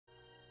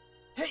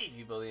Hey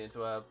people of the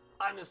interweb,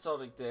 I'm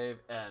Nostalgic Dave,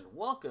 and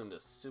welcome to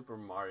Super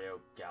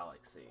Mario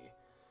Galaxy.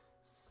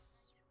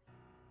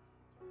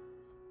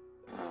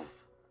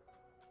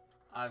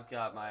 I've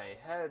got my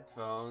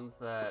headphones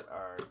that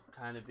are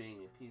kind of being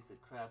a piece of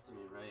crap to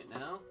me right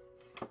now.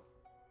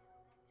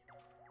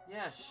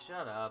 Yeah,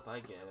 shut up,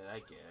 I get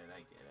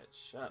it,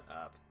 shut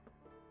up.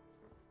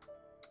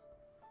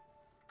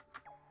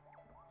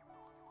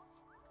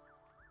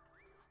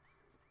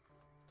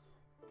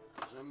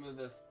 I'm gonna move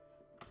this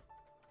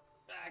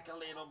back a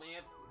little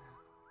bit.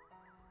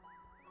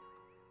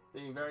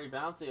 Being very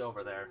bouncy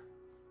over there.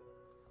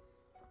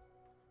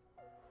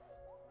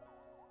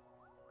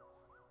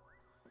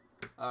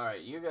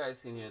 Alright, you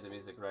guys can hear the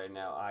music right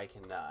now. I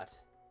cannot.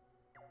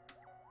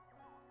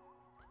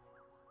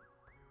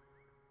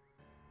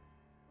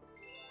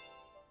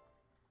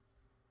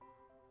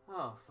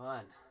 Oh,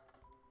 fun.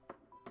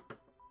 Okay,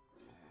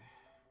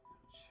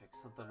 check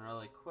something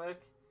really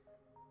quick.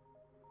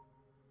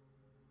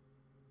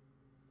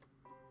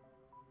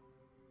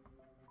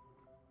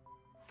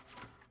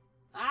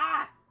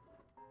 Ah!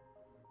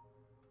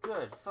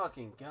 Good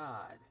fucking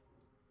God.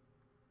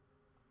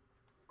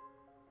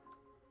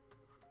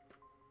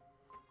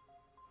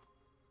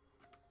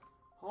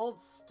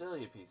 Hold still,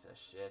 you piece of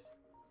shit.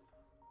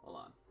 Hold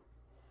on.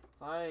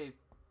 If I...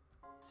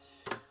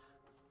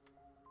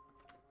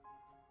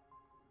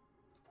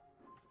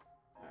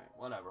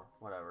 Alright,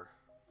 whatever.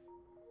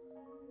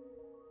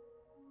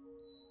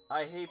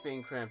 I hate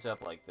being cramped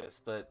up like this,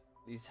 but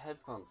these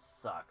headphones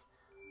suck.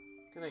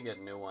 I'm gonna get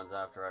new ones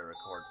after I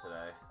record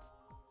today.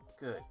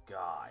 Good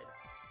God.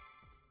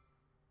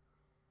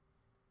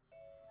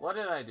 What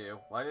did I do?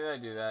 Why did I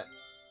do that?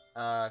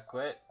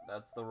 Quit.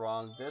 That's the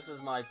wrong... This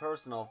is my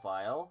personal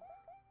file.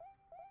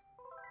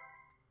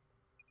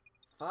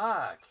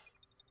 Fuck.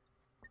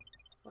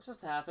 What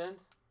just happened?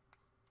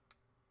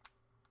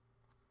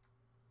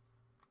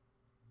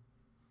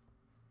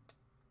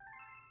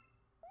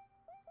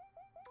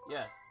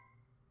 Yes.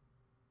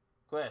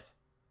 Quit.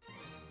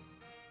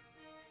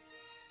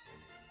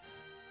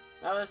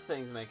 Now this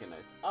thing's making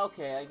noise.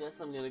 Okay, I guess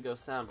I'm gonna go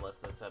soundless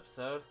this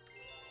episode.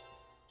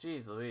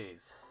 Jeez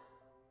Louise.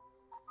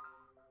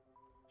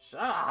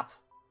 Shut up!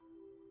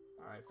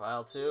 Alright,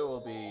 file 2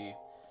 will be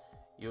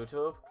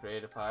YouTube,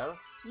 create a file.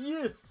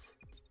 Yes!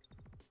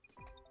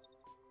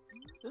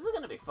 This is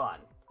gonna be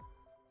fun.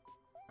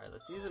 Alright,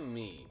 let's use a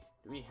me.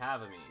 Do we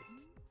have a me?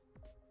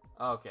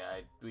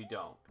 Okay, we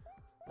don't.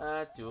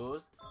 Let's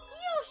use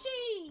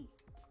Yoshi!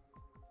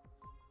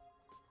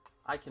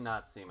 I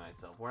cannot see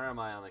myself. Where am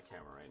I on the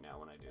camera right now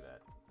when I do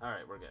that?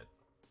 Alright, we're good.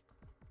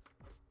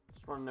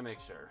 Just wanted to make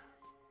sure.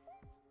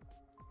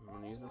 I'm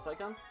gonna use this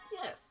icon?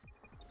 Yes!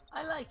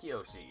 I like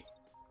Yoshi.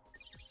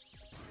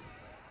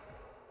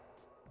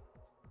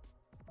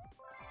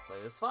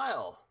 Play this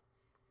file.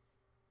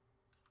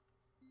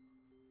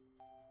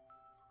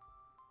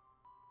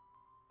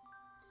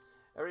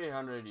 Every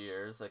 100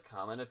 years, a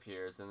comet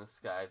appears in the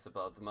skies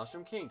above the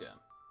Mushroom Kingdom.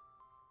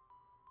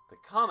 The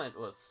comet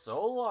was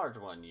so large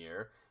one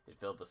year, it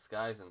filled the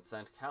skies and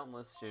sent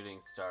countless shooting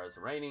stars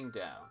raining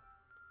down.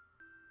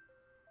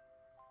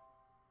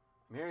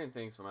 I'm hearing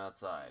things from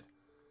outside.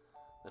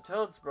 The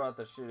Toads brought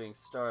the shooting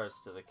stars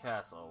to the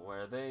castle,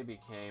 where they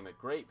became a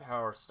great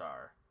power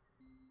star.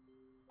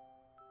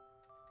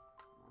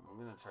 I'm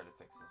gonna try to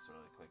fix this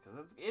really quick,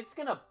 because it's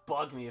gonna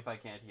bug me if I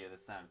can't hear the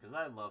sound, because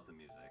I love the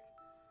music.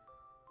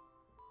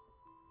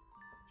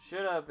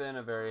 Should have been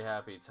a very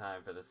happy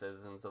time for the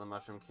citizens of the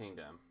Mushroom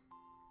Kingdom.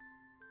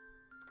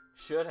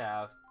 Should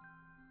have.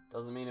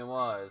 Doesn't mean it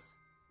was.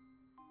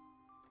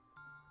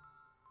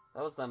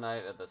 That was the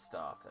night of the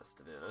Star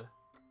Festival.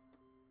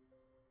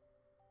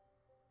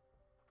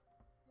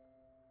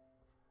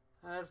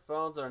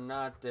 Headphones are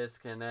not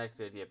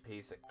disconnected, you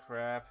piece of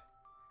crap.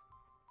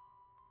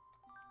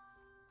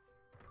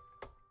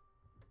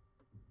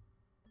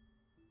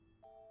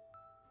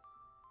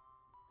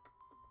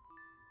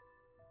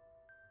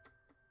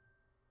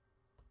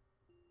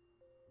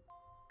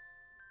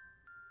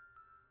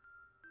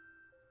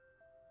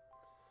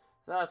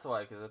 That's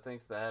why, because it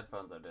thinks the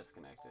headphones are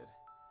disconnected.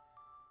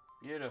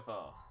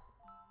 Beautiful.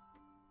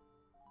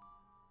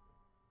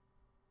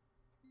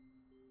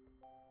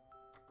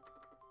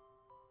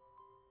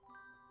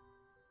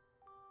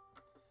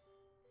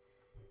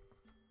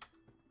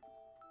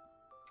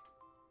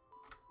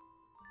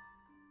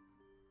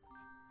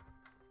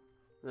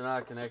 They're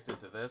not connected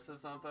to this or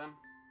something?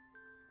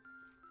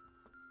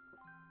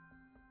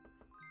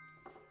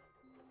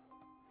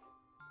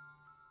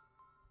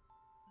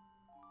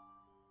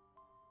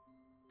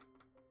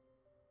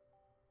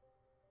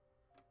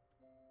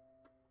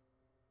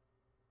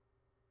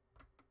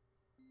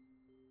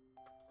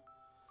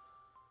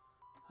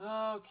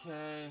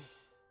 Okay.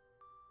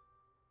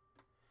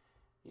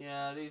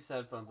 Yeah, these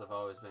headphones have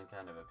always been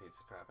kind of a piece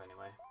of crap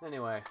anyway.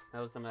 Anyway,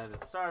 that was the night of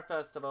the Star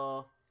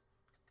Festival.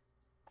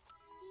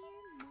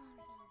 Dear Mario,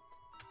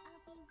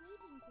 I'll be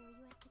waiting for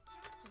you at the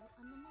castle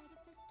on the night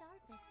of the Star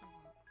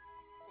Festival.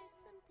 There's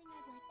something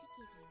I'd like to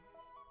give you.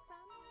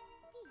 From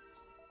Peach.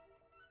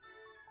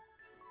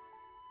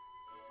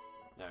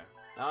 There.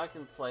 Now I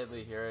can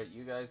slightly hear it.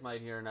 You guys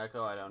might hear an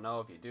echo. I don't know.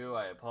 If you do,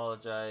 I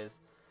apologize.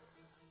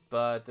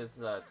 But this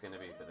is how it's going to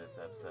be for this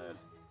episode.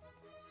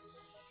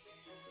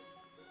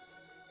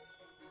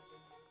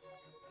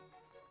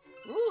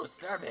 Ooh,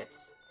 star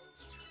bits!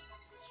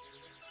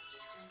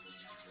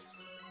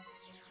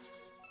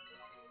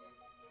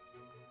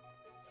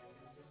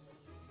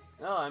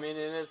 Oh, I mean,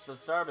 it is the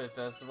Starbit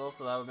Festival,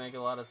 so that would make a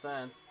lot of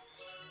sense.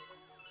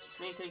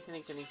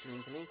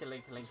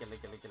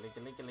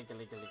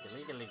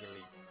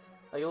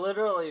 Like,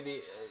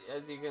 literally,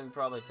 as you can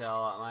probably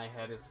tell, my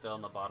head is still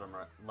in the bottom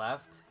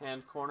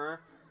left-hand corner.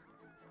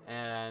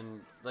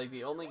 And, like,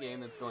 the only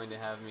game that's going to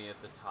have me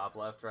at the top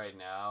left right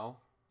now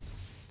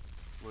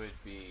would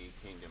be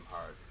Kingdom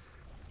Hearts,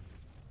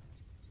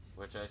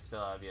 which I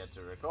still have yet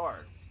to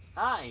record.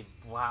 Hi,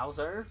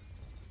 Wowzer!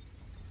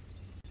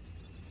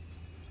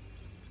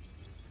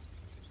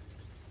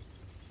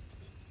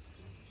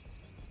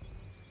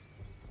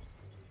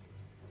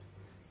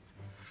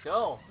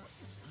 Go!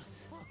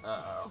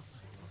 Uh-oh.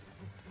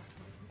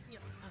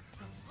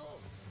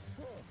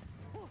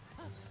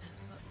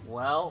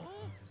 Well...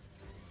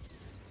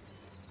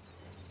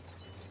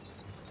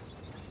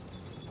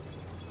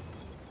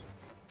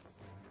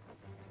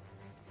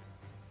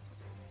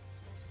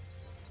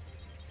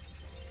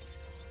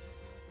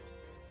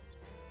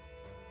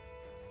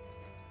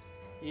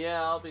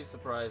 yeah, I'll be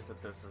surprised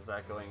if this is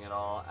echoing at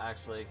all,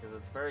 actually, because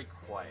it's very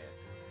quiet.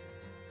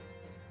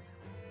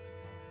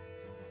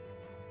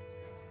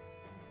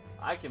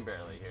 I can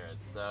barely hear it,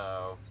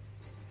 so...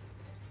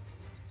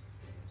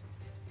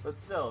 but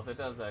still, if it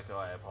does echo,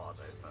 I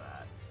apologize for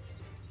that.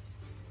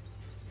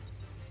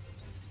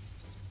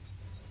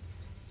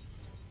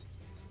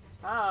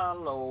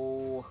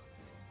 Hello!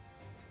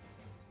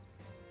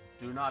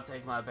 Do not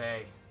take my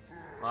bay.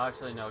 Well,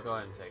 actually, no, go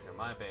ahead and take her.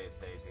 My bay is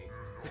Daisy.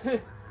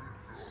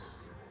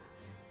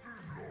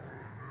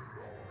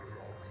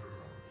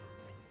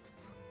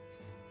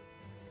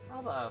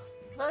 How the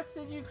fuck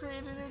did you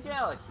create a new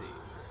galaxy?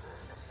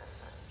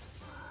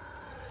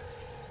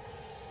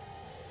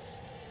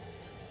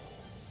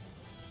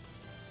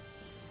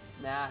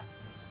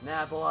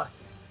 Nah, boy.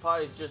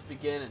 Party's just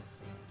beginning.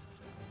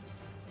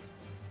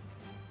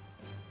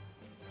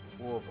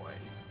 Oh boy.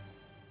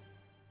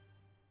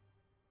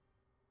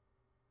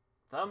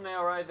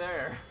 Thumbnail right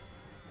there.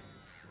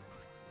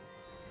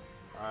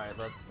 Alright,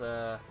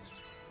 let's,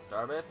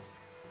 Starbits.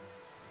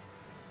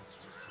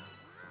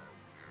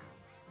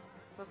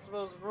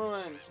 Festival's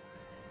ruined.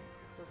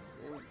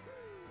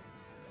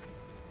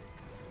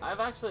 I've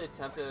actually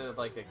attempted,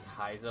 like, a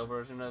Kaizo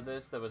version of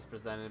this that was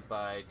presented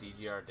by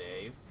DGR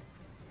Dave.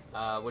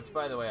 Which,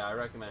 by the way, I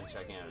recommend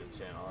checking out his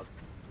channel.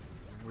 It's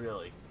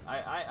really...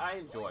 I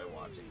enjoy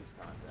watching his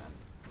content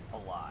a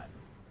lot.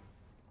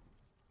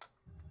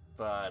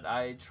 But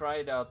I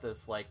tried out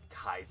this, like,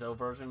 Kaizo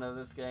version of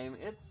this game.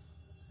 It's...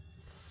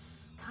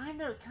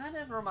 kind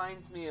of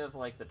reminds me of,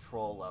 like, the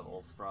troll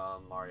levels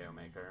from Mario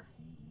Maker.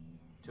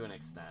 To an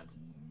extent.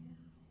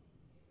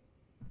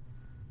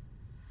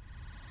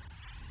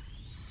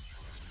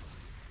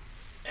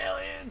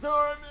 Aliens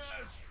are a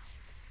mess!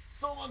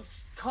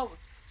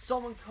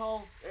 Someone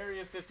call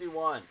Area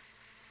 51.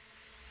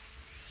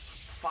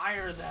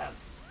 Fire them!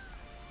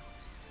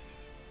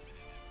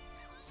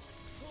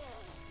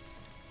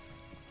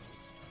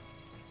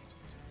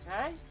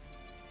 Okay?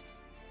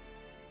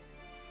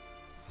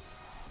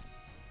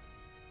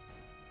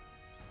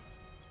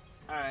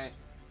 Alright.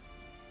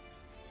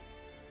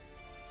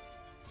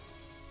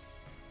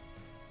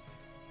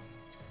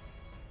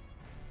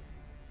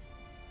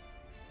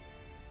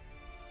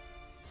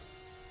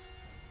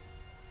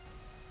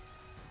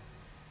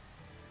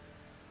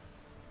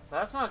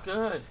 That's not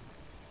good.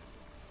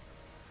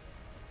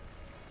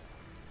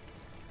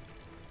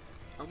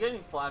 I'm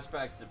getting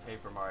flashbacks to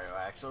Paper Mario,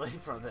 actually,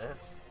 from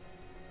this.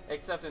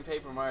 Except in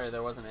Paper Mario,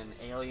 there wasn't an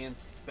alien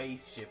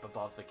spaceship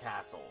above the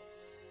castle.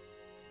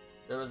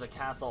 There was a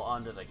castle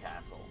under the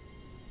castle.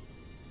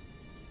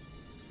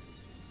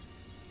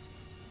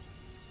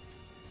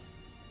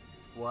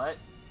 What?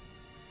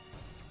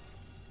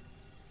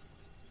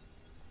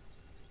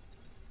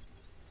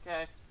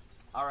 Okay.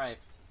 Alright.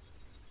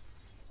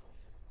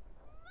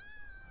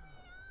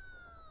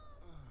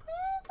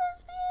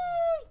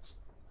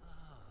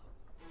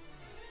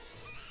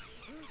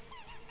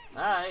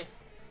 Hi.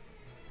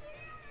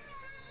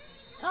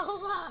 So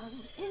long.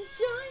 Enjoy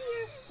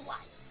your flight.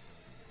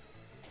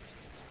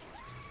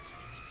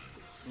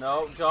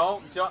 No,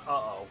 don't.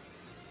 Uh-oh.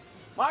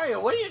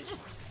 Mario, what do you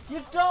just...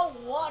 you don't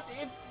watch...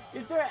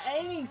 If they're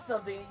aiming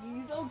something,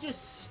 you don't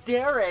just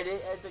stare at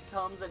it as it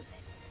comes and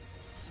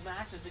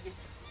smashes it.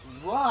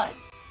 Run!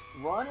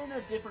 Run in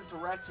a different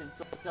direction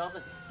so it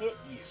doesn't hit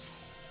you.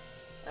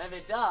 And if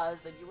it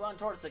does, then you run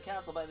towards the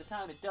castle. By the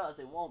time it does,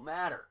 it won't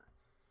matter.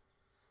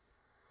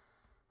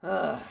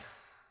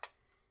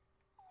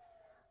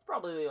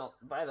 Probably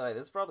by the way,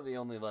 this is probably the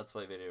only Let's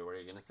Play video where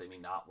you're gonna see me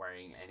not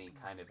wearing any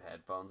kind of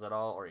headphones at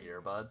all or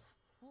earbuds.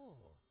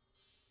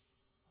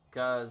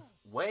 Because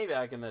way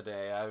back in the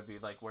day, I would be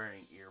like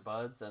wearing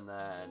earbuds and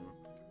then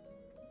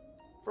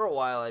For a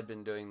while I've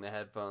been doing the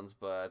headphones,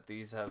 but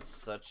these have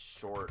such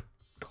short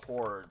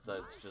cords that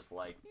it's just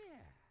like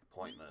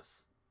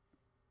pointless.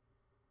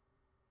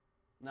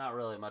 Not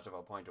really much of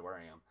a point to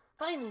wearing them.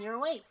 Finally, you're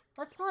awake.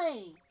 Let's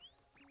play.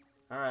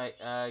 Alright,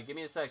 give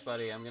me a sec,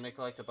 buddy. I'm gonna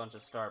collect a bunch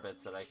of star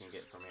bits that I can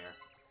get from here.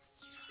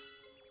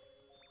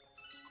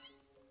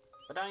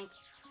 Ba-doink.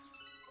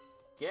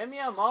 Give me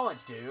a moment,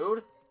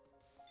 dude.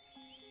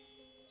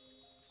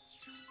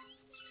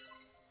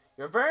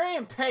 You're very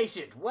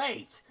impatient.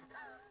 Wait.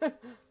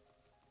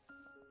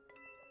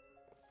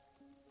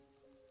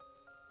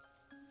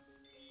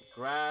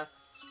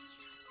 Grass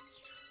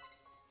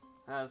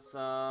has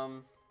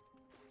some.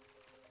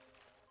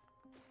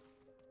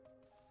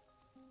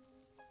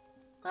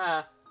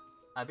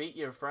 I beat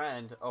your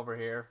friend over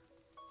here.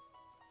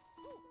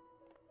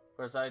 Of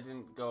course, I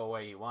didn't go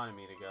away he wanted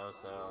me to go,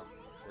 so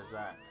there's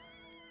that.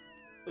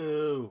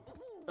 Ooh.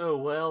 Oh,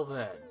 well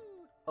then.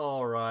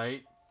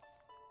 Alright.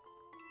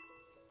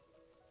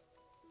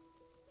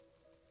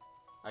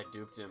 I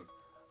duped him.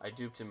 I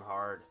duped him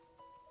hard.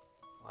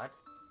 What?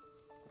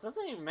 It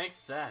doesn't even make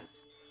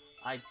sense.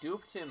 I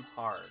duped him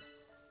hard.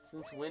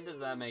 Since when does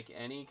that make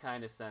any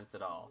kind of sense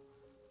at all?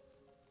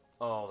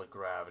 Oh, the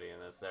gravity in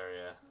this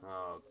area.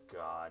 Oh,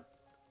 God.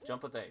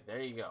 Jump with A.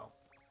 There you go.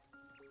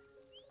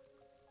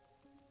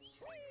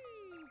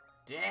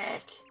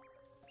 Dick!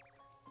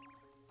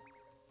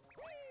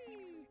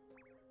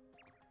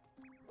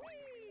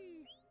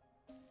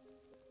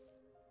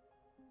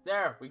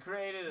 There! We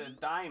created a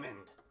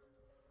diamond!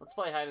 Let's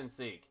play hide and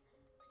seek.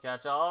 If you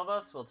catch all of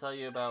us, we'll tell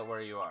you about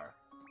where you are.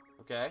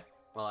 Okay?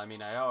 Well, I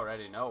mean, I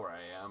already know where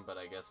I am, but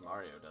I guess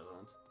Mario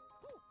doesn't.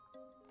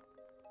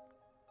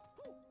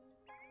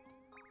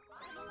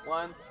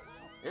 One.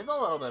 Here's a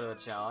little bit of a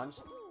challenge.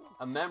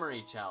 A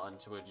memory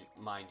challenge,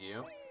 mind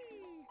you.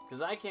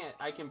 Because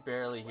I can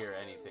barely hear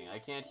anything. I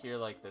can't hear,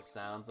 like, the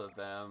sounds of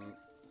them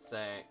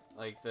saying,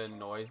 like, the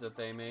noise that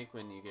they make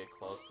when you get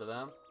close to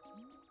them.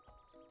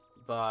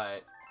 But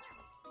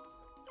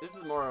this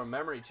is more of a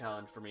memory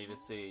challenge for me to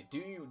see.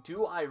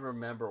 Do I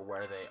remember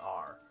where they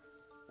are?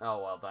 Oh,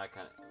 well, that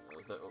kind of...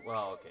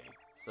 Well, okay.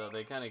 So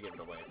they kind of give it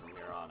away from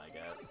here on, I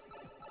guess.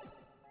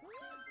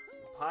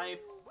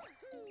 Pipe.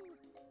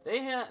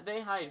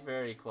 They hide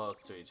very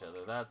close to each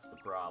other. That's the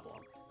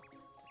problem.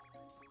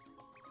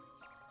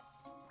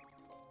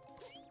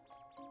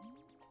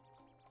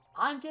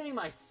 I'm getting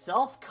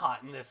myself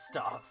caught in this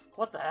stuff.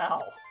 What the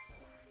hell?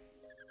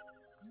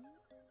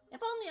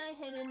 If only I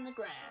hid in the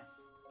grass.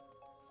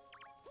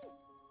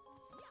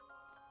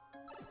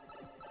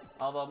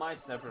 Although my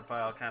separate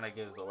file kind of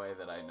gives away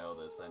that I know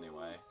this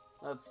anyway.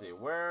 Let's see,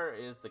 where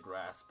is the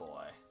grass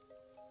boy?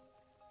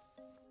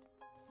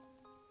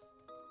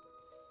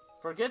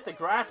 Forget the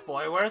grass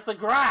boy, where's the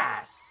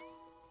grass?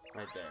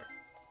 Right there.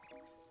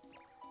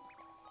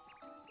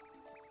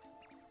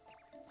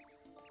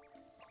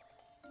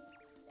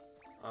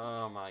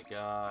 Oh my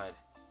god.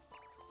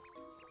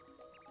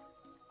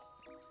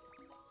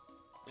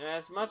 And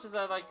as much as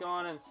I like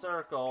going in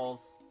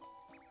circles...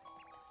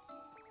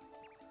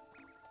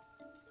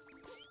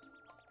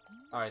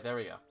 Alright, there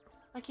we go.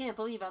 I can't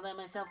believe I let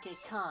myself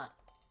get caught.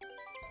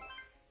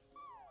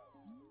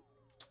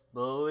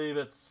 Believe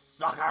it,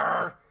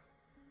 sucker!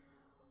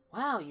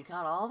 Wow, you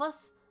caught all of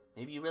us?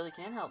 Maybe you really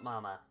can help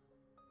Mama.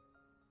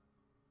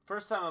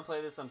 First time I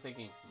play this, I'm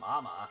thinking,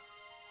 Mama?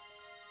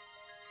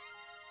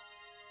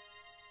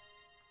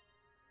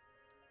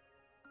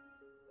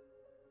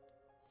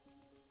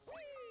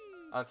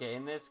 Okay,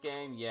 in this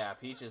game, yeah,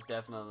 Peach is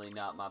definitely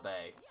not my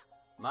bae.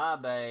 My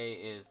bae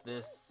is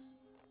this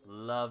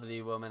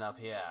lovely woman up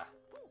here.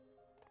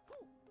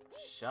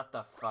 Shut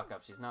the fuck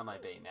up. She's not my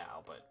bae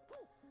now,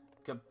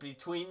 but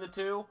between the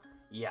two,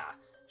 yeah,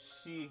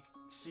 she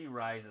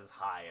rises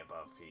high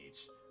above Peach.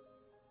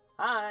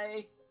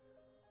 Hi!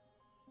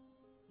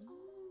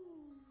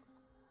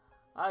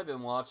 I've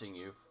been watching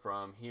you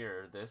from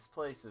here. This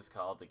place is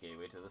called the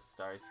Gateway to the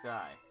Starry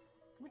Sky.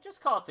 Can we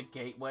just call it the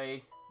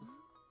Gateway?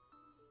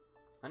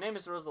 My name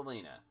is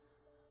Rosalina.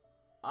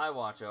 I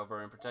watch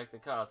over and protect the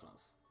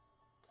cosmos.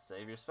 To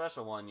save your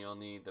special one, you'll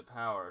need the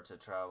power to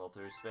travel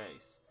through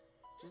space.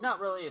 She's not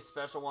really a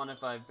special one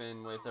if I've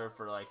been with her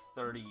for like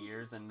 30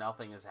 years and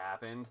nothing has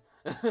happened.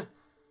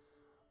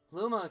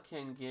 Luma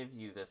can give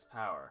you this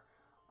power.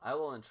 I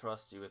will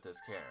entrust you with this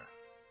care.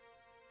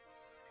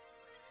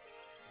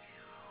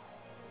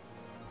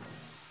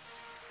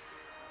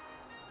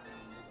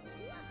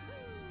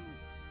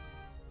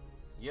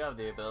 You have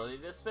the ability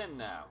to spin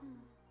now.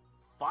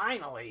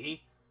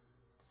 Finally!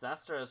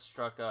 Disaster has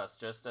struck us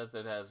just as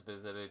it has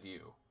visited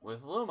you.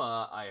 With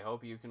Luma, I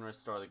hope you can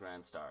restore the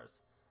Grand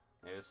Stars.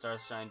 May the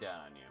stars shine down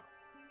on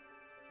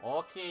you.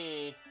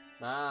 Okay.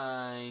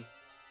 Bye.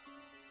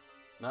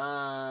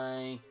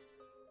 Bye.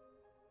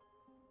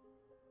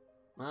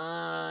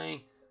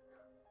 Bye.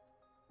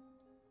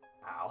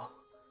 Ow.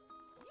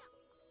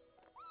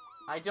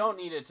 I don't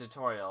need a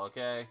tutorial,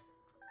 okay?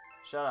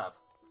 Shut up.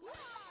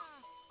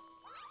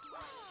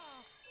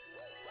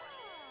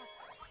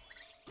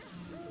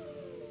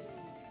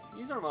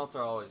 These remotes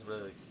are always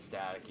really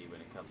staticky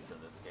when it comes to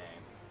this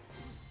game.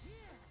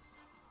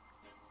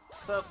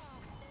 Boop.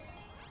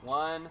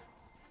 1.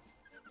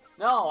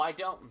 No, I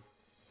don't.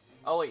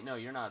 Oh wait, no,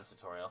 you're not a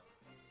tutorial.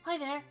 Hi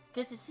there,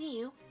 good to see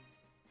you.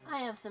 I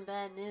have some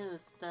bad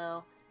news,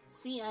 though.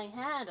 See, I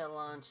had a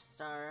launch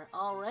star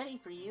all ready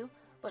for you,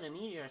 but a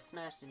meteor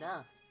smashed it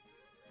up.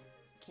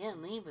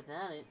 Can't leave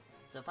without it,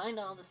 so find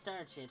all the star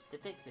chips to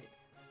fix it.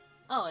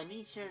 Oh, and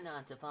be sure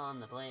not to fall in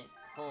the black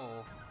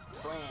hole.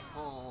 Black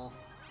hole.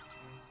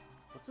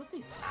 What's with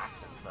these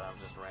accents that I'm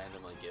just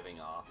randomly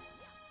giving off?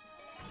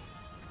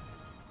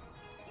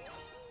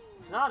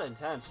 It's not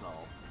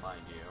intentional,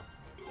 mind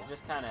you. It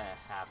just kind of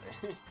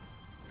happened.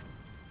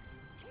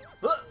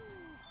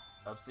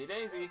 Upsy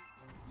daisy.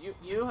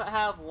 You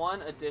have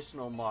one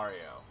additional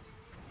Mario.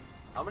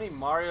 How many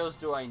Marios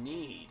do I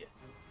need?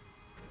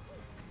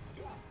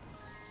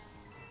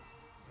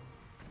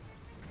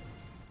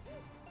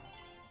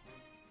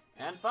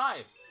 And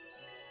 5.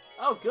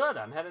 Oh, good.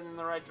 I'm headed in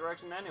the right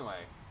direction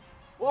anyway.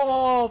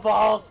 Whoa,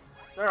 balls!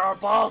 There are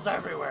balls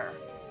everywhere.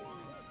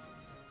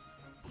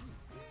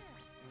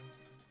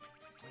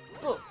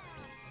 Ooh.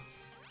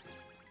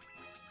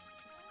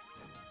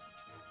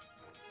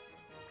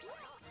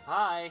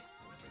 Hi.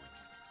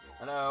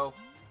 Hello.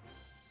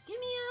 Get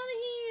me out of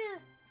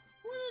here!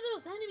 One of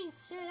those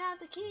enemies should have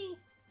the key.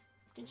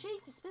 Can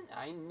shake to spin.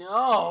 I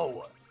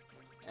know!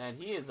 And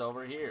he is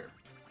over here,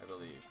 I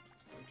believe.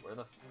 Wait, where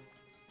the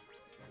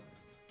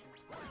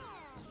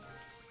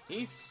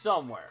He's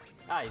somewhere.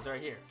 Ah, he's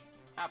right here.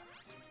 Up.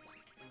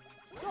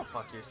 Go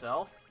fuck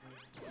yourself.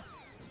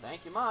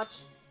 Thank you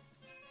much.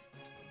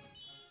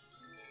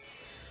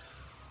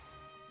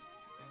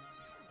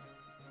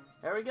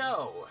 There we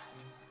go.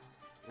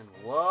 And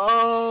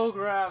whoa,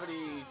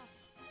 gravity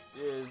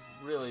is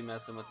really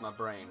messing with my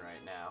brain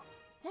right now.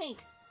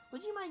 Thanks.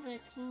 Would you mind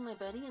rescuing my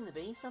buddy in the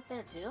base up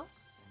there too?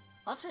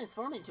 I'll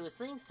transform into a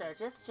sling star.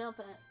 Just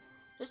jump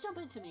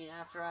into me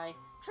after I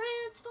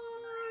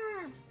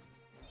transform.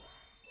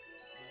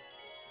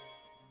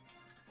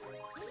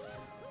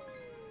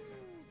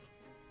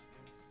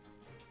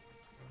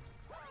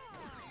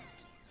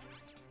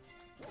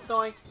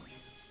 Doink.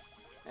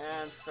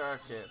 And star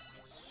chip.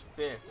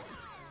 Bits.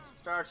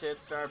 Star chip,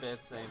 star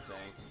bits, same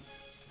thing.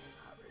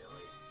 Not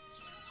really.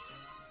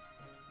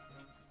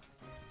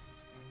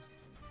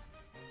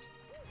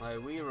 My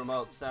Wii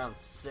remote sounds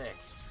sick.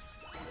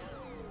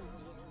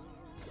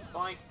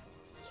 Boink.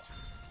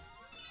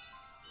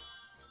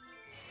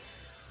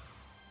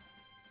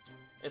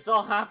 It's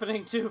all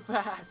happening too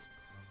fast.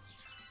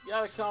 You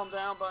gotta calm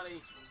down,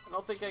 buddy. I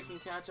don't think I can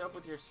catch up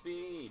with your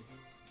speed.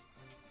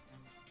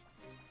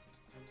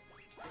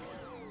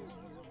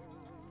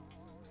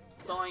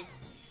 Doink.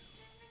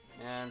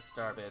 And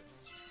star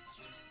bits.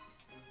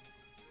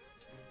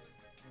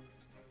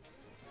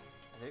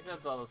 I think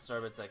that's all the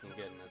star bits I can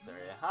get in this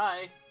area.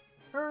 Hi!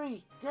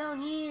 Hurry, down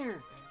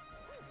here.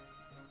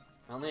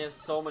 I only have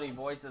so many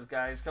voices,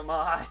 guys. Come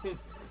on!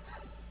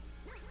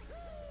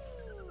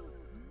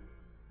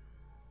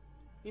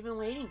 We've been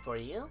waiting for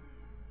you.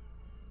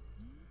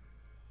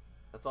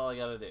 That's all I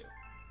gotta do.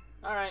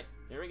 Alright,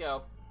 here we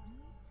go.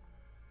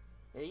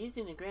 They're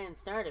using the Grand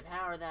Star to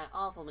power that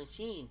awful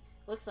machine.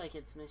 Looks like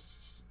it's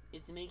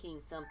making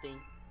something.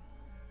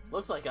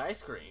 Looks like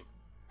ice cream.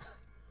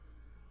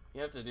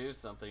 You have to do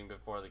something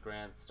before the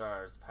Grand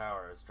Star's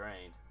power is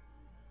drained.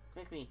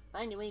 Quickly,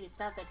 find a way to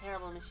stop that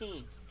terrible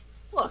machine.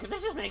 Look, if they're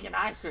just making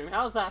ice cream,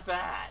 how's that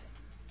bad?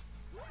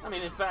 I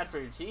mean, it's bad for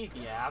your teeth,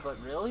 yeah,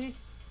 but really?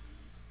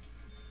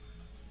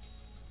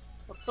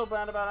 What's so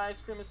bad about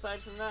ice cream aside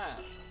from that?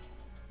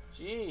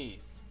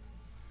 Jeez.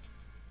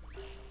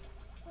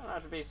 I don't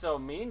have to be so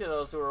mean to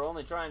those who are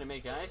only trying to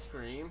make ice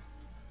cream.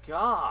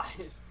 God.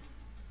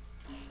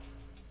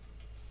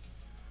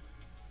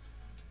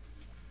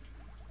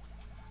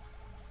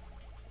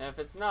 And if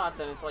it's not,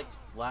 then it's like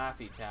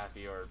Laffy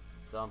Taffy or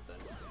something.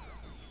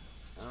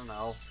 I don't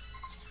know.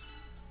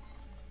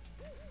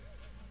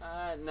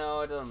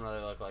 No, it doesn't really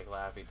look like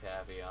Laffy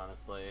Taffy,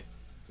 honestly.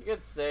 You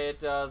could say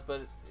it does,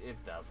 but it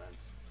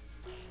doesn't.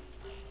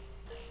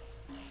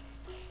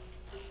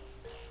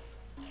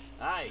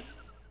 Hi.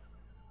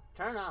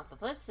 Turn off the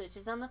flip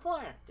switches on the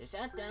floor to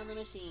shut down the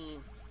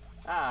machine.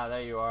 Ah,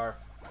 there you are.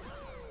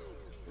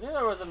 I knew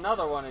there was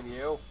another one of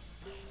you.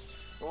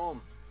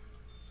 Boom.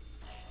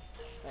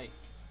 Hey.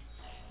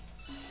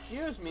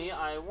 Excuse me,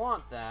 I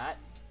want that.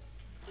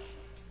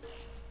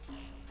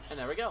 And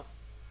there we go.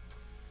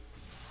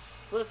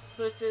 Flip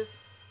switches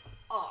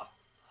off.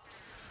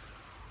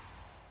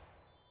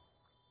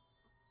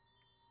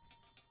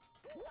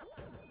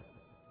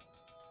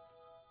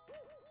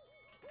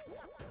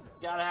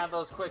 Gotta have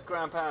those quick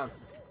ground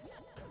pounds.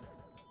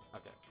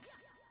 Okay.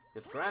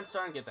 Get the Grand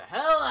Star and get the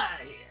hell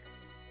out of here.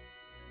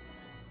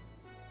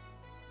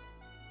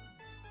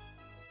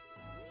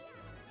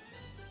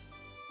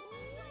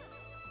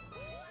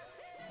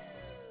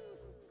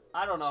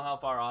 I don't know how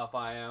far off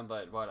I am,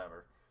 but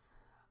whatever.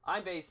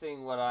 I'm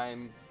basing what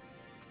I'm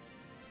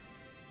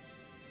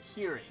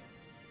hearing,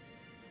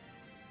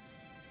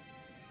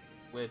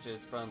 which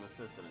is from the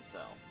system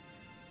itself.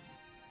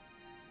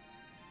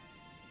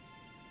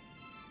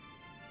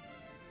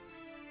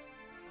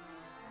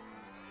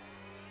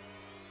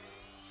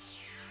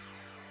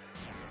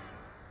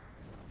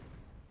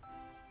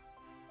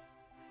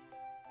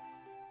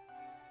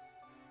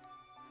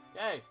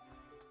 Yay!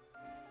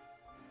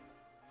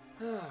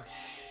 Okay.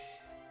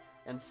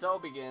 And so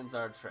begins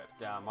our trip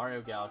down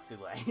Mario Galaxy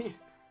Lane.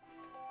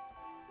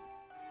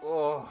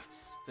 Oh,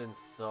 it's been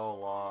so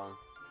long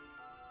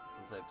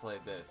since I played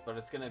this, but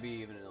it's gonna be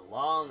even a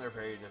longer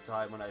period of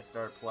time when I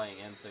start playing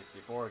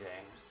N64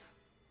 games.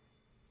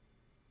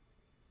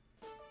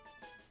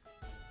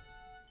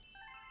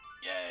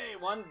 Yay!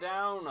 One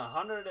down,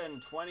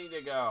 120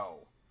 to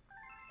go.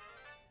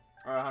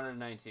 Or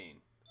 119.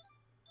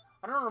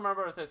 I don't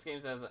remember if this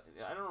game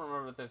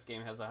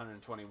has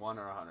 121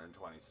 or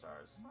 120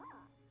 stars.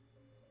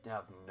 I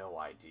have no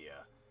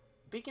idea.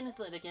 Beacon is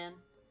lit again.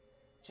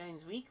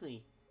 Shines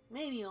weakly.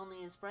 Maybe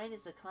only as bright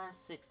as a class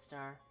 6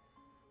 star.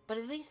 But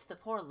at least the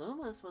poor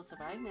Lumas will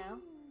survive now.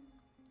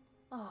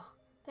 Oh,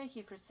 thank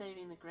you for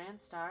saving the Grand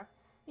Star.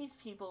 These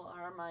people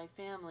are my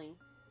family.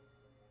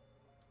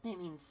 They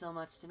mean so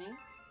much to me.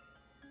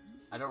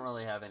 I don't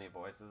really have any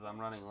voices. I'm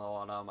running low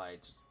on all my...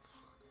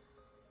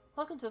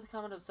 Welcome to the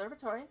Comet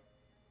Observatory.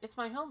 It's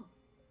my home.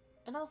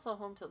 And also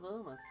home to the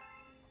Lumas.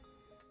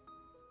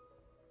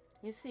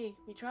 You see,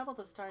 we travel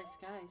the starry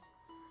skies.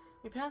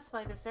 We pass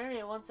by this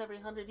area once every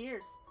 100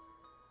 years.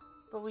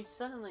 But we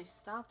suddenly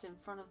stopped in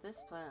front of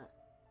this planet.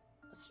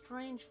 A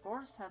strange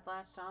force had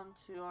latched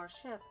onto our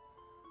ship,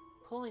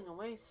 pulling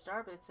away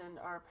starbits and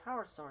our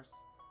power source.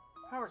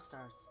 Power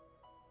stars.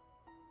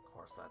 Of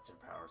course that's your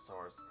power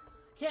source.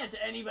 Can't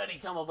anybody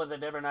come up with a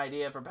different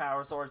idea for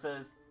power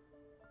sources?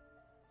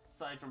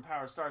 Aside from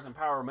power stars and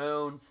power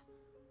moons.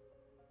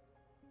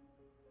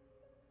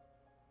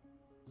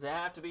 Does it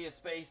have to be a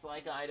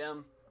space-like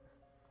item?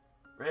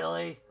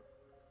 Really?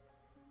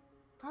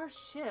 Our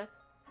ship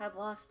had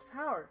lost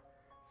power,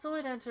 so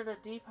it entered a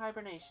deep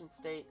hibernation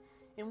state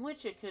in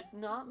which it could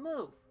not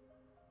move.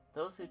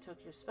 Those who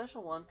took your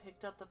special one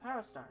picked up the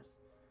power stars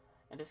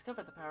and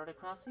discovered the power to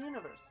cross the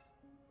universe.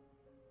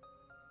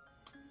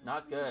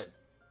 Not good.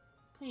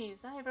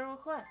 Please, I have a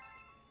request.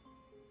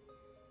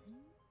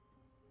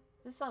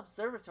 This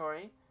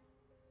observatory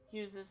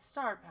uses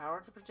star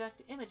power to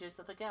project images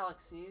of the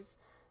galaxies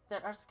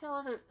that are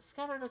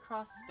scattered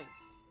across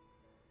space.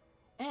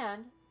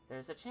 And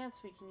there's a chance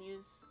we can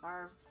use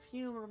our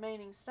few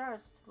remaining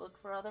stars to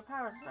look for other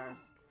power stars.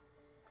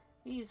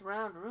 These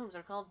round rooms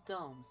are called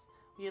domes.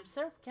 We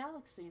observe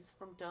galaxies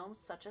from domes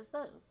such as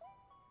those.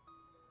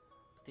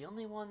 But the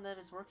only one that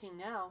is working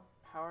now,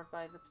 powered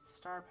by the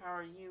star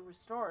power you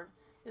restored,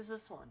 is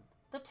this one,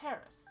 the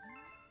terrace.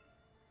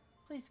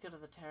 Please go to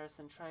the terrace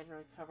and try to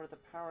recover the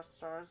power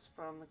stars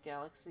from the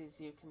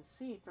galaxies you can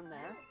see from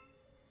there.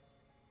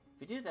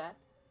 If you do that,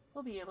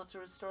 we'll be able to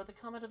restore the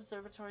Comet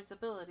Observatory's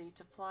ability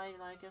to fly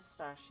like a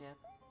starship.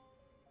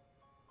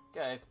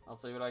 Okay, I'll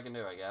see what I can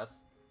do, I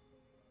guess.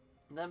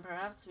 Then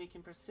perhaps we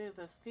can pursue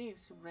the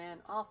thieves who ran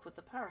off with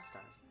the power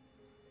stars.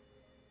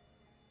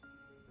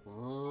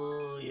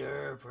 Ooh,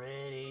 you're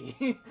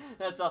pretty.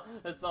 That's all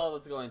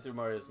that's going through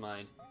Mario's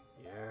mind.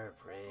 You're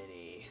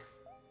pretty.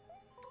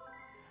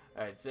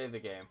 Alright, save the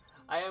game.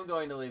 I am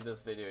going to leave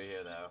this video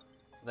here, though.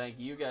 So thank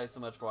you guys so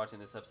much for watching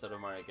this episode of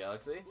Mario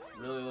Galaxy.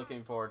 Really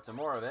looking forward to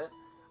more of it.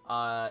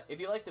 If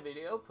you liked the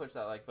video, push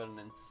that like button,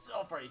 and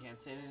so far you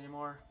can't see it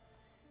anymore.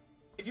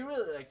 If you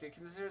really liked it,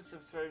 consider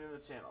subscribing to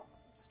the channel.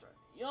 Start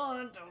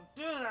yawning, don't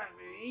do that,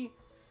 me!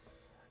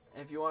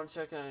 And if you want to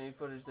check out any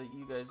footage that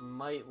you guys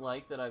might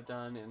like that I've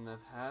done in the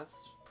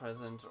past,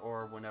 present,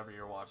 or whenever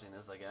you're watching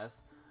this, I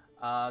guess,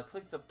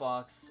 click the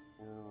box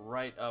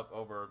right up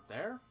over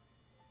there.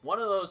 One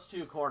of those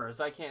two corners.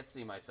 I can't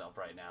see myself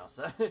right now,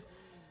 so...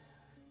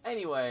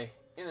 Anyway,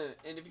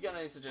 and if you got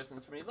any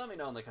suggestions for me, let me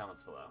know in the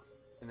comments below.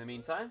 In the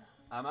meantime,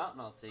 I'm out,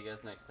 and I'll see you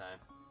guys next time.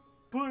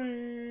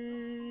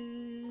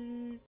 Bye!